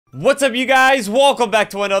What's up, you guys? Welcome back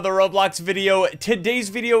to another Roblox video. Today's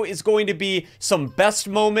video is going to be some best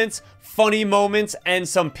moments, funny moments, and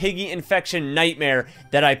some piggy infection nightmare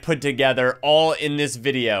that I put together all in this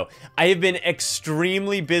video. I have been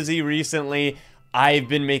extremely busy recently. I've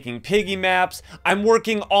been making piggy maps. I'm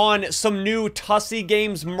working on some new Tussy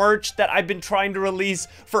games merch that I've been trying to release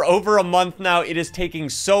for over a month now. It is taking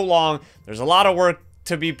so long. There's a lot of work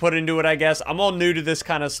to be put into it, I guess. I'm all new to this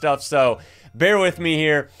kind of stuff, so bear with me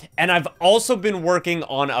here. And I've also been working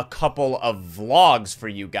on a couple of vlogs for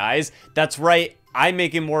you guys. That's right, I'm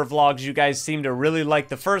making more vlogs. You guys seem to really like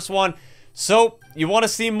the first one. So, you want to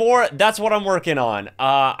see more? That's what I'm working on.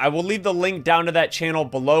 I will leave the link down to that channel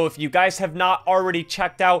below. If you guys have not already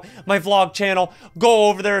checked out my vlog channel, go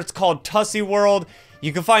over there. It's called Tussy World.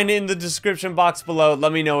 You can find it in the description box below.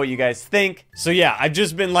 Let me know what you guys think. So yeah, I've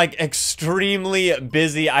just been like extremely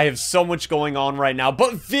busy. I have so much going on right now,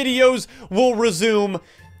 but videos will resume.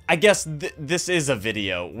 I guess this is a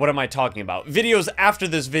video. What am I talking about? Videos after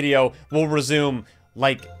this video will resume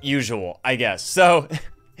like usual, I guess. So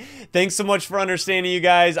thanks so much for understanding, you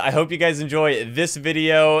guys. I hope you guys enjoy this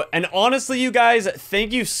video. And honestly, you guys,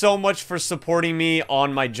 thank you so much for supporting me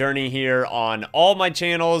on my journey here on all my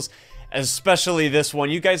channels, especially this one.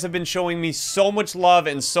 You guys have been showing me so much love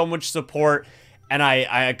and so much support, and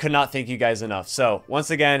I could not thank you guys enough. So once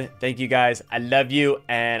again, thank you guys. I love you,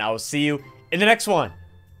 and I will see you in the next one.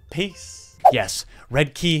 Peace. Yes,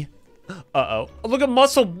 red key. Uh-oh. Look at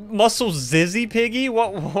Muscle Zizzy Piggy.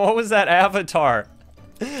 What was that avatar?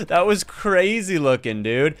 That was crazy looking,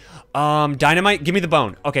 dude. Dynamite, give me the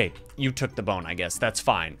bone. Okay, you took the bone, I guess. That's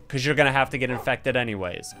fine, because you're gonna have to get infected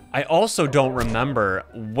anyways. I also don't remember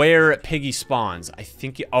where Piggy spawns. I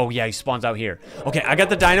think oh yeah, he spawns out here. Okay, I got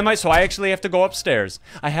the dynamite, so I actually have to go upstairs.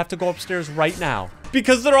 I have to go upstairs right now,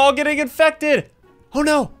 because they're all getting infected. Oh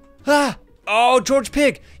no. Ah. Oh, George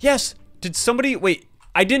Pig. Yes. Did somebody, wait.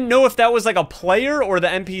 I didn't know if that was like a player or the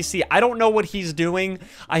NPC. I don't know what he's doing.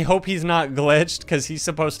 I hope he's not glitched, because he's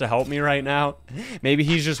supposed to help me right now. Maybe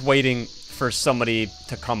he's just waiting for somebody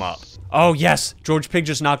to come up. Oh, yes. George Pig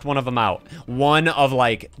just knocked one of them out. One of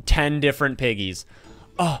like 10 different piggies.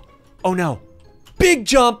 Oh no. Big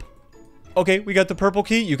jump. Okay, we got the purple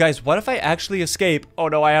key. You guys, what if I actually escape? Oh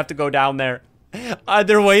no, I have to go down there.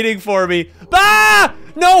 They're waiting for me. Ah!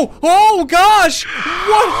 No! Oh gosh!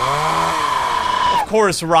 What? Of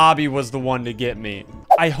course, Robbie was the one to get me.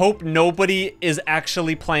 I hope nobody is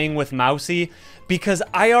actually playing with Mousy, because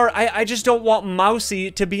I just don't want Mousy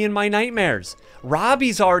to be in my nightmares.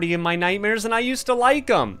 Robbie's already in my nightmares, and I used to like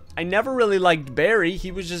him. I never really liked Barry.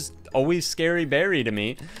 He was just always scary Barry to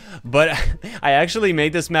me. But I actually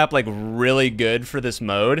made this map like really good for this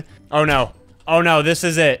mode. Oh no. Oh no, this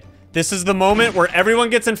is it. This is the moment where everyone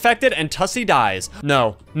gets infected and Tussy dies.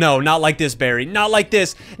 No, no, not like this, Barry. Not like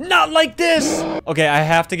this. Not like this. Okay, I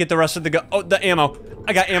have to get the rest of the ammo.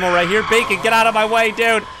 I got ammo right here. Bacon, get out of my way,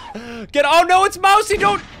 dude. Oh no, it's Mousy.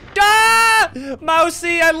 Don't. Ah!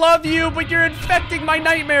 Mousy, I love you, but you're infecting my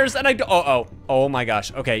nightmares. And oh my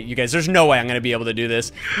gosh. Okay, you guys, there's no way I'm gonna be able to do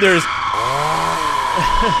this. This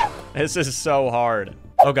is so hard.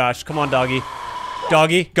 Oh gosh, come on, doggy.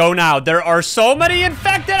 Doggy, go now. There are so many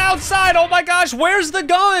infected outside. Oh my gosh, where's the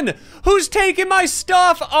gun? Who's taking my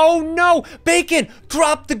stuff? Oh no, Bacon,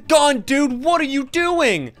 drop the gun, dude. What are you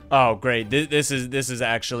doing? Oh great, this is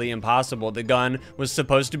actually impossible. The gun was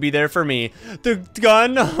supposed to be there for me. The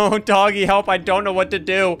gun, oh doggy, help, I don't know what to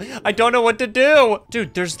do. I don't know what to do.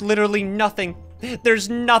 Dude, there's literally nothing. There's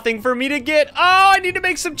nothing for me to get. Oh, I need to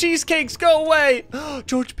make some cheesecakes. Go away.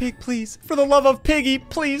 George Pig, please. For the love of Piggy,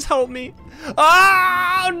 please help me.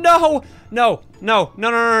 Oh, no. No, no, no, no,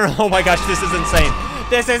 no, no. Oh my gosh, this is insane.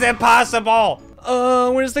 This is impossible.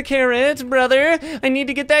 Where's the carrot, brother? I need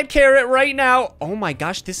to get that carrot right now. Oh my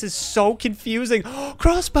gosh, this is so confusing.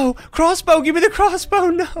 Crossbow, crossbow, give me the crossbow.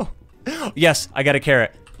 No. Yes, I got a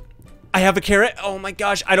carrot. I have a carrot. Oh my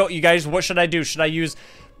gosh, you guys, what should I do? Should I use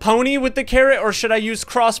Pony with the carrot, or should I use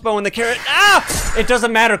crossbow and the carrot? Ah! It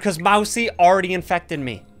doesn't matter, because Mousy already infected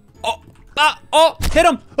me. Oh, hit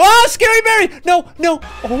him. Oh, Scary Barry. No, no.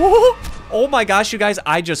 Oh my gosh, you guys,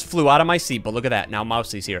 I just flew out of my seat, but look at that. Now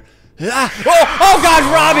Mousy's here. Ah! Oh gosh,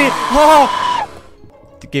 Robbie. Oh.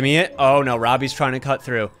 Give me it. Oh no, Robbie's trying to cut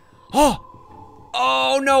through.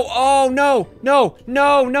 Oh no, oh no, no,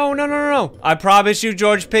 no, no, no, no, no. I promise you,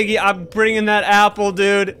 George Piggy, I'm bringing that apple,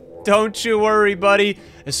 dude. Don't you worry, buddy.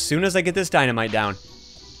 As soon as I get this dynamite down.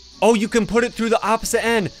 Oh, you can put it through the opposite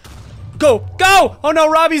end. Go, go! Oh no,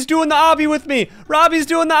 Robbie's doing the obby with me. Robbie's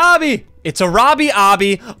doing the obby. It's a Robbie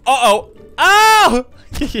obby. Uh-oh. Oh!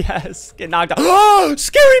 Yes, get knocked out. Oh,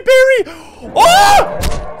 Scary Barry! Oh!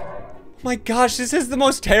 My gosh, this is the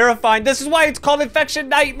most terrifying. This is why it's called Infection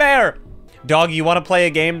Nightmare. Doggy, you want to play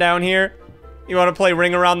a game down here? You want to play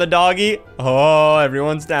Ring Around the Doggy? Oh,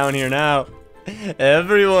 everyone's down here now.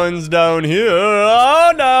 Everyone's down here.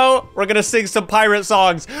 Oh, no. We're going to sing some pirate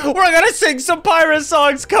songs. We're going to sing some pirate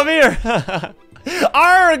songs. Come here.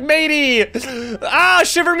 Arg, matey. Ah,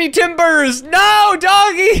 shiver me timbers. No,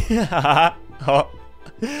 Doggy. Oh.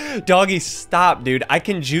 Doggy, stop, dude. I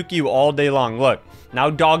can juke you all day long. Look,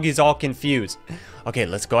 now Doggy's all confused. Okay,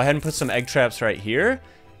 let's go ahead and put some egg traps right here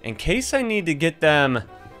in case I need to get them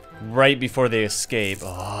right before they escape.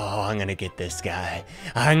 Oh, I'm gonna get this guy.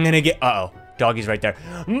 I'm gonna get... Uh-oh. Doggy's right there.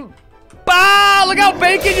 Bah! Look out,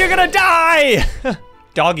 Bacon! You're gonna die!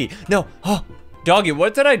 Doggy. No. Oh. Doggy,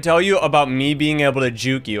 what did I tell you about me being able to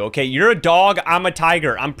juke you? Okay, you're a dog. I'm a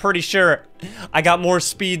tiger. I'm pretty sure I got more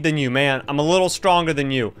speed than you, man. I'm a little stronger than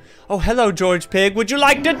you. Oh, hello, George Pig. Would you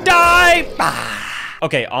like to die? Bah!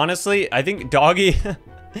 Okay, honestly, I think Doggy...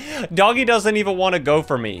 Doggy doesn't even want to go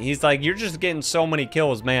for me. He's like, you're just getting so many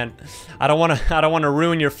kills, man. I don't want to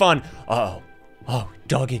ruin your fun. Uh-oh. Oh,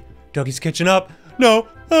 Doggy's catching up. No.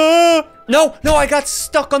 No, I got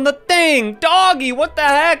stuck on the thing. Doggy, what the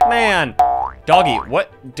heck, man? Doggy,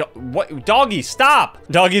 what? Doggy, stop.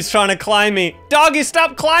 Doggy's trying to climb me. Doggy,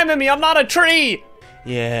 stop climbing me. I'm not a tree.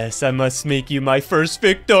 Yes, I must make you my first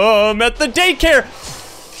victim at the daycare.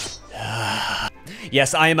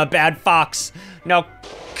 Yes, I am a bad fox. Now,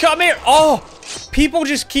 come here. Oh, people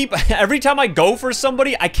just keep... Every time I go for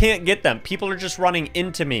somebody, I can't get them. People are just running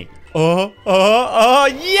into me.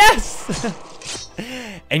 Yes!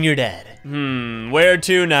 And you're dead. Where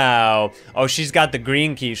to now? Oh, she's got the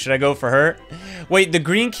green key. Should I go for her? Wait, the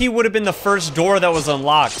green key would have been the first door that was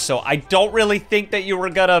unlocked, so I don't really think that you were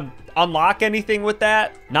gonna unlock anything with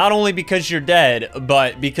that. Not only because you're dead,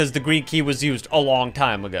 but because the green key was used a long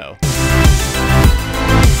time ago.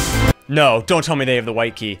 No, don't tell me they have the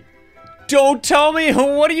white key. Don't tell me.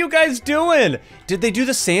 What are you guys doing? Did they do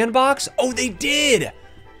the sandbox? Oh, they did.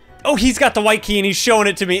 Oh, he's got the white key and he's showing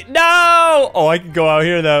it to me. No! Oh, I can go out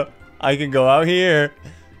here, though. I can go out here.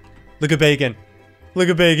 Look at Bacon. Look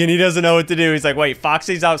at Bacon. He doesn't know what to do. He's like, wait,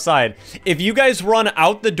 Foxy's outside. If you guys run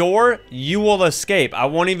out the door, you will escape. I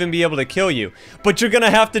won't even be able to kill you. But you're going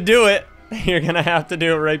to have to do it. You're gonna have to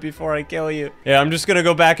do it right before I kill you. Yeah, I'm just gonna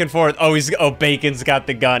go back and forth. Oh, Bacon's got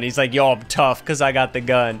the gun. He's like, yo, I'm tough because I got the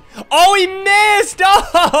gun. Oh, he missed!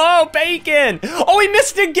 Oh, Bacon! Oh, he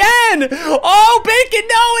missed again! Oh, Bacon,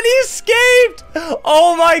 no, and he escaped!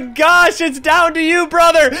 Oh my gosh, it's down to you,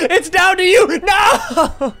 brother! It's down to you!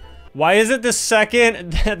 No! Why is it the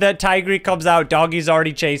second that Tigry comes out, Doggy's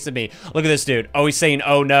already chasing me? Look at this dude. Oh, he's saying,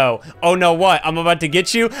 oh no. Oh no, what? I'm about to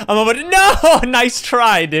get you? I'm about to, no! Nice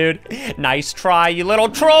try, dude. Nice try, you little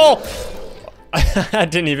troll. I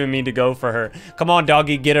didn't even mean to go for her. Come on,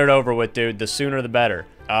 Doggy, get it over with, dude. The sooner the better.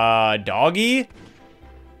 Doggy?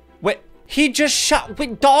 Wait, he just shot.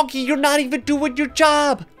 Wait, Doggy, you're not even doing your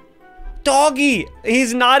job. Doggy,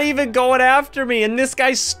 he's not even going after me, and this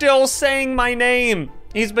guy's still saying my name.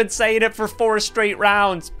 He's been saying it for 4 straight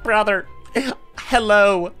rounds. Brother,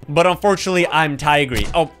 hello. But unfortunately, I'm Tigry.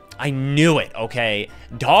 Oh, I knew it, okay.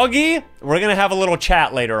 Doggy, we're gonna have a little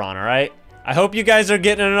chat later on, all right? I hope you guys are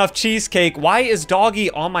getting enough cheesecake. Why is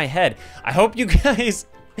Doggy on my head? I hope you guys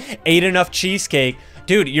ate enough cheesecake.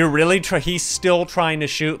 Dude, you're really he's still trying to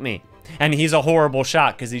shoot me. And he's a horrible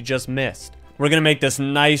shot because he just missed. We're gonna make this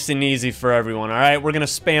nice and easy for everyone, all right? We're gonna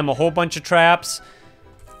spam a whole bunch of traps.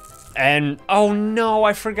 And, oh no,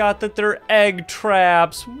 I forgot that they're egg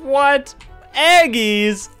traps. What?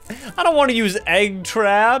 Eggies? I don't want to use egg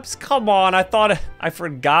traps. Come on, I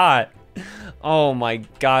forgot. Oh my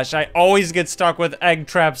gosh, I always get stuck with egg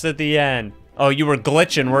traps at the end. Oh, you were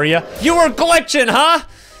glitching, were you? You were glitching, huh?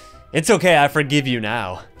 It's okay, I forgive you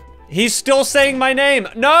now. He's still saying my name.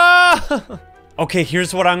 No! Okay,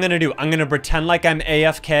 here's what I'm gonna do. I'm gonna pretend like I'm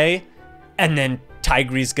AFK, and then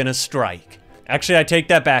Tigry's gonna strike. Actually, I take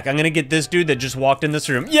that back. I'm gonna get this dude that just walked in this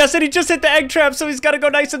room. Yes, and he just hit the egg trap, so he's gotta go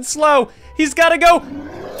nice and slow. He's gotta go.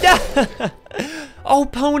 Yeah. Oh,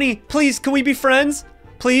 Pony, please, can we be friends?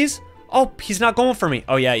 Please? Oh, he's not going for me.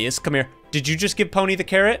 Oh, yeah, he is. Come here. Did you just give Pony the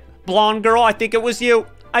carrot? Blonde girl, I think it was you.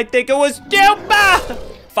 I think it was you. Bah!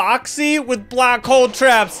 Foxy with black hole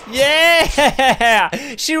traps. Yeah!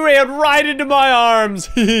 She ran right into my arms.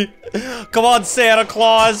 Come on, Santa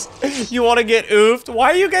Claus. You want to get oofed?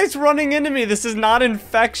 Why are you guys running into me? This is not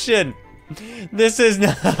infection. This is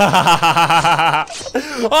not...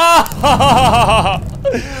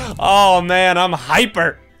 Oh, man, I'm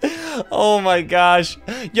hyper. Oh, my gosh.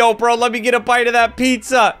 Yo, bro, let me get a bite of that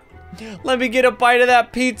pizza. Let me get a bite of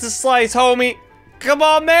that pizza slice, homie. Come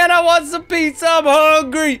on, man, I want some pizza. I'm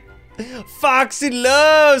hungry. Foxy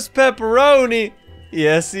loves pepperoni.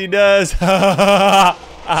 Yes, he does. I'm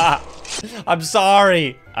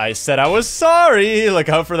sorry. I said I was sorry. Look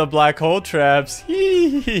out for the black hole traps.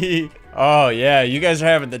 Oh, yeah. You guys are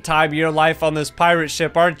having the time of your life on this pirate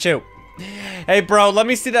ship, aren't you? Hey, bro, let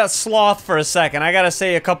me see that sloth for a second. I gotta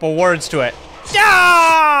say a couple words to it.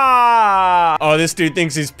 Ah! Oh, this dude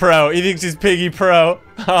thinks he's pro. He thinks he's Piggy Pro.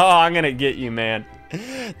 Oh, I'm gonna get you, man.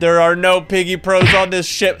 There are no Piggy Pros on this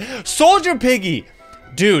ship. Soldier Piggy!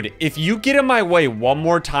 Dude, if you get in my way one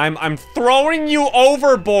more time, I'm throwing you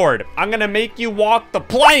overboard. I'm gonna make you walk the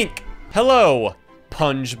plank. Hello,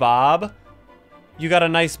 SpongeBob. You got a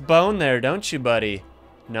nice bone there, don't you, buddy?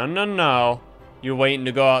 No, no, no. You're waiting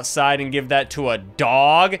to go outside and give that to a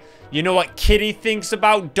dog? You know what Kitty thinks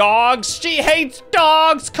about dogs? She hates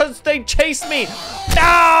dogs because they chase me.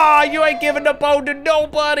 Ah, you ain't giving the bone to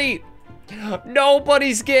nobody.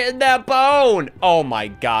 Nobody's getting that bone. Oh my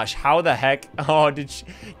gosh, how the heck? Oh,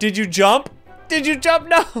 did you jump? Did you jump?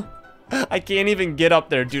 No. I can't even get up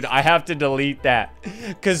there, dude. I have to delete that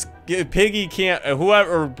because Piggy can't,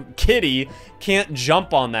 whoever, Kitty can't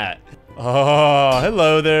jump on that. Oh,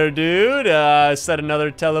 hello there, dude. Set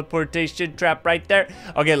another teleportation trap right there.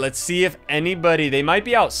 Okay, let's see if anybody, they might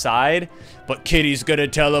be outside, but Kitty's gonna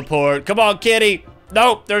teleport. Come on, Kitty.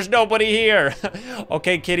 Nope, there's nobody here.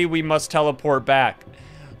 Okay, Kitty, we must teleport back.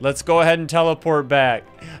 Let's go ahead and teleport back.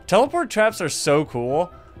 Teleport traps are so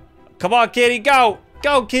cool. Come on, Kitty, go.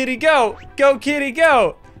 Go, Kitty, go. Go, Kitty,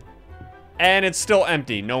 go. And it's still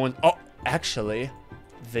empty. No one, oh, actually,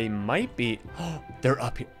 they might be, oh, they're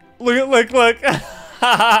up here. Look.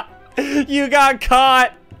 You got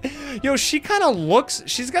caught. Yo, she kind of looks,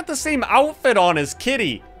 she's got the same outfit on as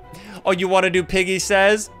Kitty. Oh, you want to do Piggy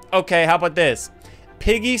Says? Okay, how about this?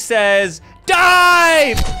 Piggy Says,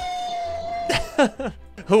 dive!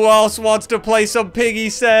 Who else wants to play some Piggy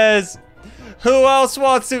Says? Who else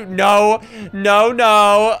wants to? No.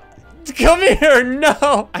 Come here,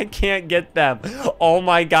 no. I can't get them. Oh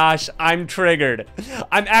my gosh, I'm triggered.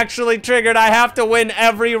 I'm actually triggered. I have to win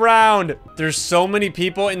every round. There's so many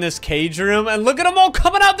people in this cage room, and look at them all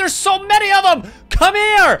coming out. There's so many of them. Come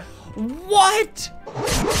here. What?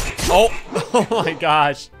 Oh my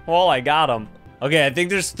gosh. Well, I got them. Okay, I think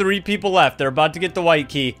there's 3 people left. They're about to get the white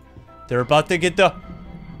key. They're about to get the...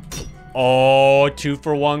 Oh,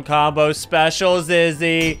 2-for-1 combo special,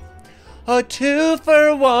 Zizzy. A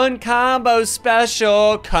 2-for-1 combo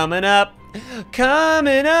special coming up.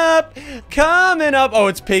 Coming up. Oh,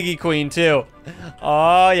 it's Piggy Queen, too.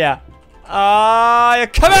 Oh, yeah. Oh, yeah.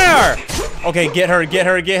 Come here. Okay, get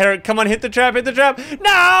her. Come on, hit the trap.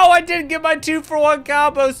 No, I didn't get my 2-for-1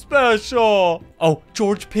 combo special. Oh,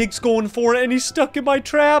 George Pig's going for it, and he's stuck in my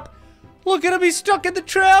trap. Look at him, he's stuck in the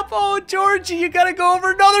trap. Oh, Georgie, you gotta go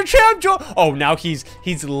over another trap, George. Oh, now he's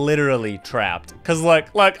literally trapped. Cause look.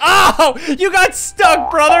 Oh, you got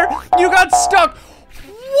stuck, brother. You got stuck.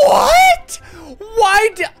 What?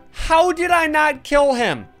 How did I not kill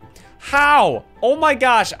him? How? Oh my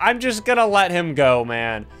gosh, I'm just gonna let him go,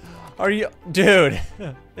 man. Are you, dude,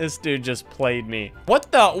 this dude just played me.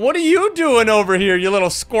 What are you doing over here, you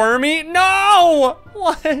little squirmy? No!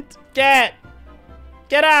 What? Get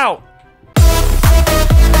out.